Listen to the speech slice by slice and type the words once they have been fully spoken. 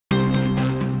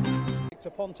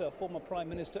Victor Ponta, former Prime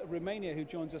Minister of Romania, who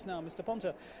joins us now. Mr.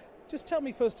 Ponta, just tell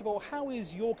me first of all, how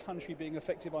is your country being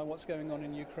affected by what's going on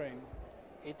in Ukraine?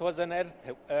 It was an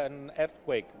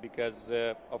earthquake because,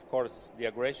 of course, the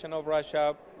aggression of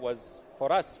Russia was,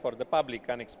 for us, for the public,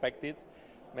 unexpected.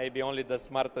 Maybe only the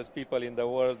smartest people in the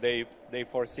world, they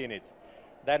foreseen it.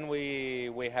 Then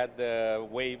we had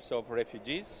waves of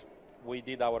refugees. We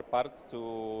did our part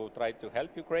to try to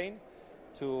help Ukraine,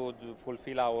 to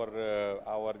fulfill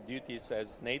our duties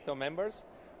as NATO members.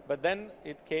 But then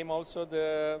it came also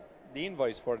the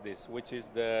invoice for this, which is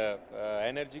the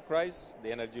energy crisis,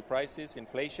 the energy prices,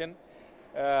 inflation.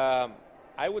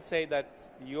 I would say that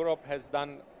Europe has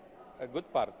done a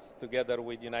good part together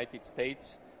with the United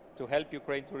States to help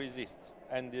Ukraine to resist,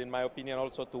 and in my opinion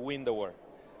also to win the war.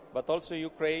 But also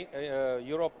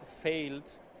Europe failed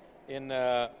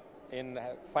in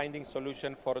finding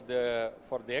solution for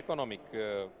the economic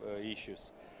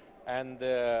issues. And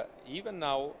even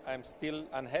now, I'm still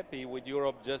unhappy with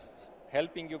Europe just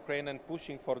helping Ukraine and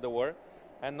pushing for the war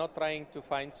and not trying to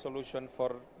find solution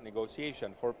for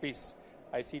negotiation, for peace.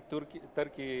 I see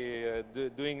Turkey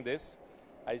doing this.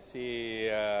 I see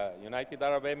United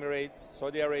Arab Emirates,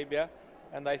 Saudi Arabia,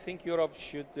 and I think Europe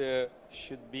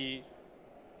should be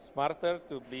smarter,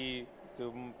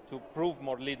 to prove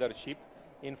more leadership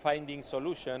in finding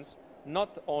solutions,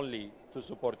 not only to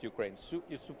support Ukraine.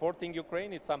 Supporting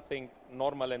Ukraine is something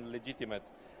normal and legitimate,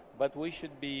 but we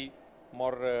should be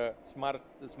more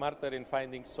smarter in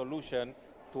finding solution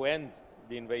to end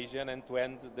the invasion and to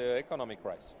end the economic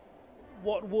crisis.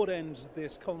 What would end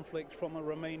this conflict from a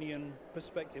Romanian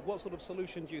perspective? What sort of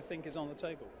solution do you think is on the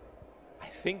table? I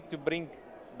think to bring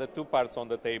the two parts on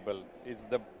the table is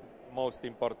the most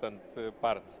important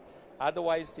part.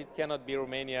 Otherwise, it cannot be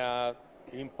Romania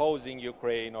imposing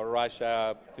Ukraine or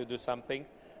Russia to do something,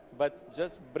 but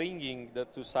just bringing the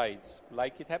two sides,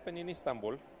 like it happened in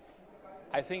Istanbul.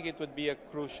 I think it would be a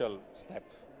crucial step,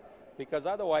 because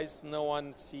otherwise no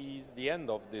one sees the end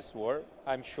of this war.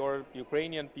 I'm sure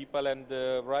Ukrainian people and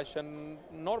Russian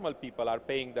normal people are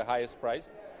paying the highest price.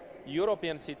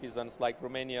 European citizens like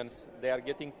Romanians, they are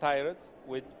getting tired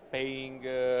with paying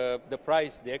the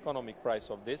price, the economic price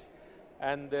of this.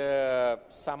 And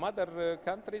some other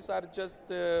countries are just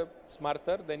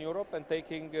smarter than Europe and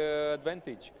taking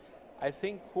advantage. I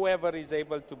think whoever is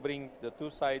able to bring the two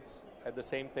sides at the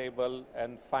same table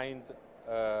and find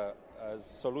a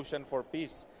solution for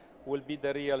peace will be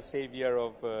the real savior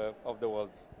of the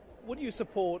world. Would you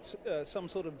support some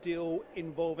sort of deal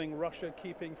involving Russia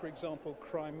keeping, for example,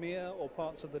 Crimea or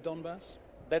parts of the Donbass?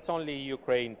 That's only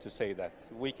Ukraine to say that.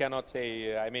 We cannot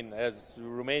say, I mean, as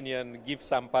Romanian, give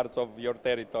some parts of your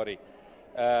territory.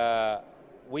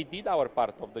 We did our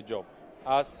part of the job.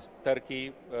 Us,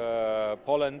 Turkey,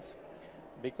 Poland,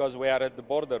 because we are at the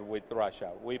border with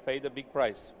Russia. We paid a big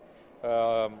price.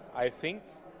 I think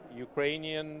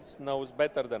Ukrainians knows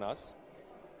better than us,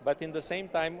 but in the same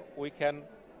time we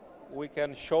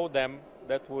can show them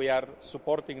that we are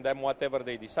supporting them whatever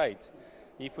they decide.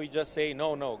 If we just say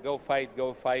no, go fight,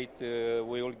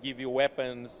 we will give you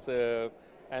weapons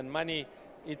and money,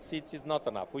 it is not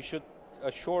enough. We should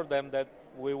assure them that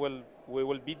we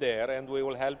will be there and we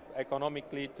will help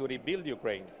economically to rebuild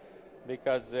Ukraine,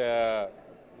 because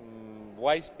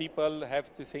wise people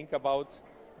have to think about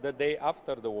the day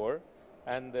after the war,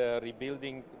 and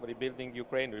rebuilding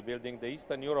Ukraine, rebuilding the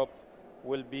Eastern Europe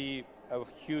will be a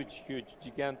huge,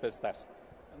 gigantic task.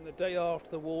 And the day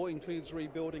after the war includes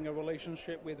rebuilding a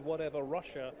relationship with whatever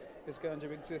Russia is going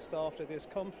to exist after this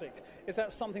conflict. Is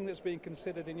that something that's being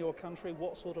considered in your country?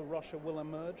 What sort of Russia will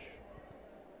emerge?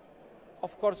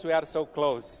 Of course, we are so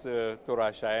close to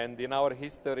Russia, and in our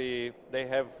history they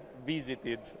have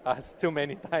visited us too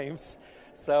many times.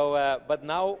 So, but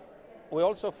now we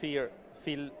also feel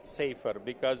safer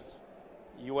because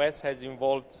US has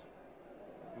involved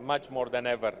much more than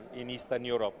ever in Eastern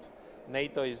Europe.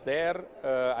 NATO is there.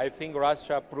 I think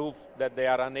Russia proved that they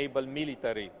are unable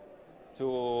militarily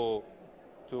to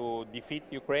defeat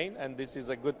Ukraine, and this is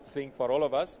a good thing for all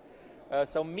of us.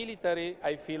 So military,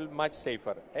 I feel much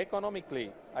safer.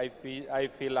 Economically, I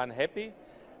feel unhappy,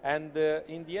 and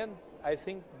in the end, I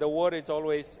think the war is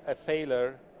always a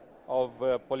failure of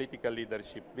political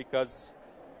leadership, because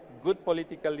good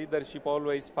political leadership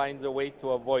always finds a way to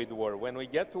avoid war. When we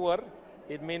get to war,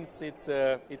 it means it's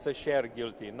a shared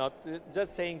guilty. Not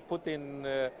just saying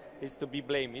Putin is to be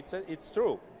blamed. It's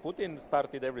true. Putin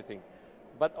started everything.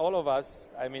 But all of us,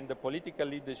 I mean, the political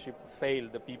leadership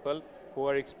failed the people who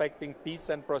are expecting peace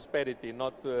and prosperity,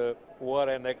 not war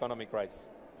and economic rise.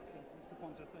 Mr.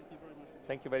 Ponta, thank you very much.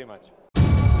 Thank you very much.